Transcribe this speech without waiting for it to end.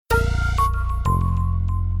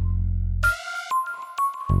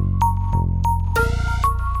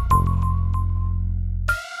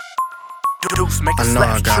make it I know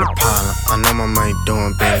slap. I got a problem. I know my money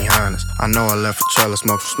doing Benny Hannes. I know I left a trailer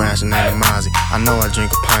smoke from smashing in the Mozzie. I know I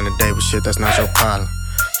drink a pint a day, but shit, that's not your problem.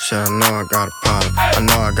 Shit, I know I got a problem. I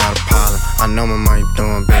know I got a problem. I know my money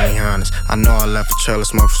doing Benny Hannes. I know I left a trailer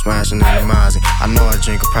smoke from smashing in the Mozzie. I know I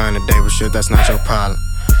drink a pint a day, but shit, that's not your problem.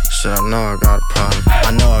 Shit, I know I got a problem.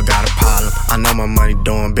 I know I got a problem. I know my money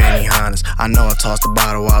doing Benny Hannes. I know I tossed the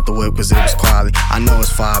bottle out the whip cause it was quality. I know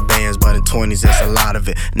it's 5 bands, but in 20s it's a lot of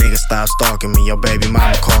it. Niggas stop stalking me, your baby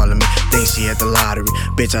mama calling me. Think she hit the lottery.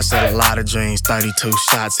 Bitch, I sell a lot of dreams, 32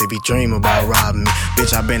 shots if you dream about robbing me.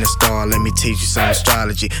 Bitch, I been a star, let me teach you some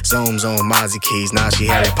astrology. Zooms on Mozzie keys, now she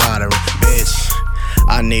Harry Potter. Bitch,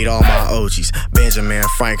 I need all my OGs. Benjamin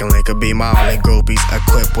Franklin could be my only groupies.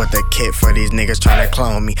 Equipped with a kit for these niggas tryna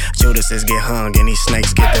clone me. Judases get hung and these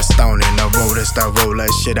snakes get the stone. And the road is the ruler.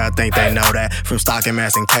 Shit, I think they know that. From stocking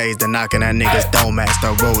mass and K's to knocking at niggas domax.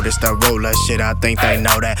 The road is the ruler. Shit, I think they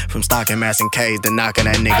know that. From stocking mass and K's to knocking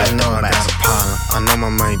at niggas domax. I got a problem. I know my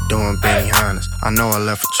money doing Benny Hannes. I know I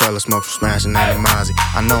left a trailer smoke from smashing in the Mozzie.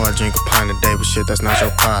 I know I drink a pint a day, but shit, that's not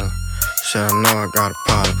your problem. Shit, I know I got a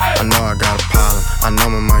problem. I know I got a problem. I know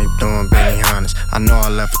my money doing Benny Hannes. I know I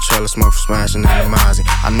left a trailer smoke from smashing in the Mozzie.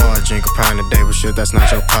 I know I drink a pint a day, but shit, that's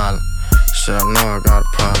not your problem. Shit, I know I got a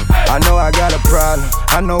problem. I know I got a problem.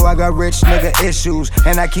 I know I got rich nigga issues.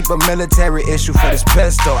 And I keep a military issue for this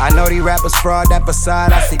pistol. I know these rappers fraud, that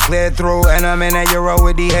facade I see clear through. And I'm in that Euro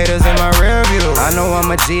with the haters in my rear view. I know I'm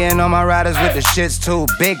a G and all my riders with the shits too.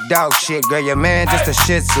 Big dog shit, girl, your man just a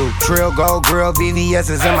shih tzu. Trill gold grill, VVS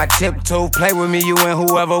is in my tip too. Play with me, you and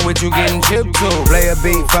whoever with you getting chipped to. Play a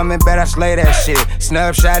beat from me, bet I slay that shit.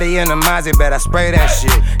 Snub shotty in the Mozzie, bet I spray that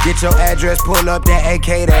shit. Get your address, pull up, then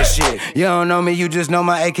AK that shit. You don't know me, you just know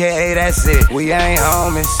my AKA, that's it. We ain't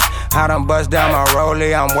homies. I done bust down my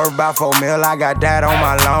rollie. I'm worth about 4 mil, I got that on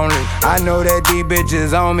my lonely. I know that these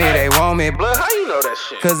bitches on me, they want me. Blood, how you know that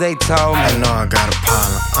shit? Cause they told me. I know I got a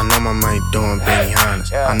problem. I know my money doing Benny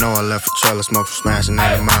Hannes. I know I left a trailer smoke from smashing in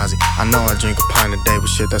the Mozzie. I know I drink a pint a day, but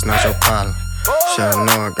shit, that's not your problem. Shit, I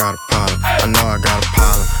know I got a problem. I know I got a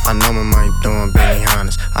problem. I know my money doing Benny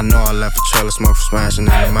Hannes. I know I left a trailer smoke from smashing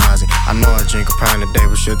in the Mozzie. I know I drink a pint a day,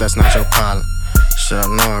 but shit, that's not your problem. Shit, I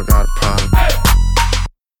know I got a problem.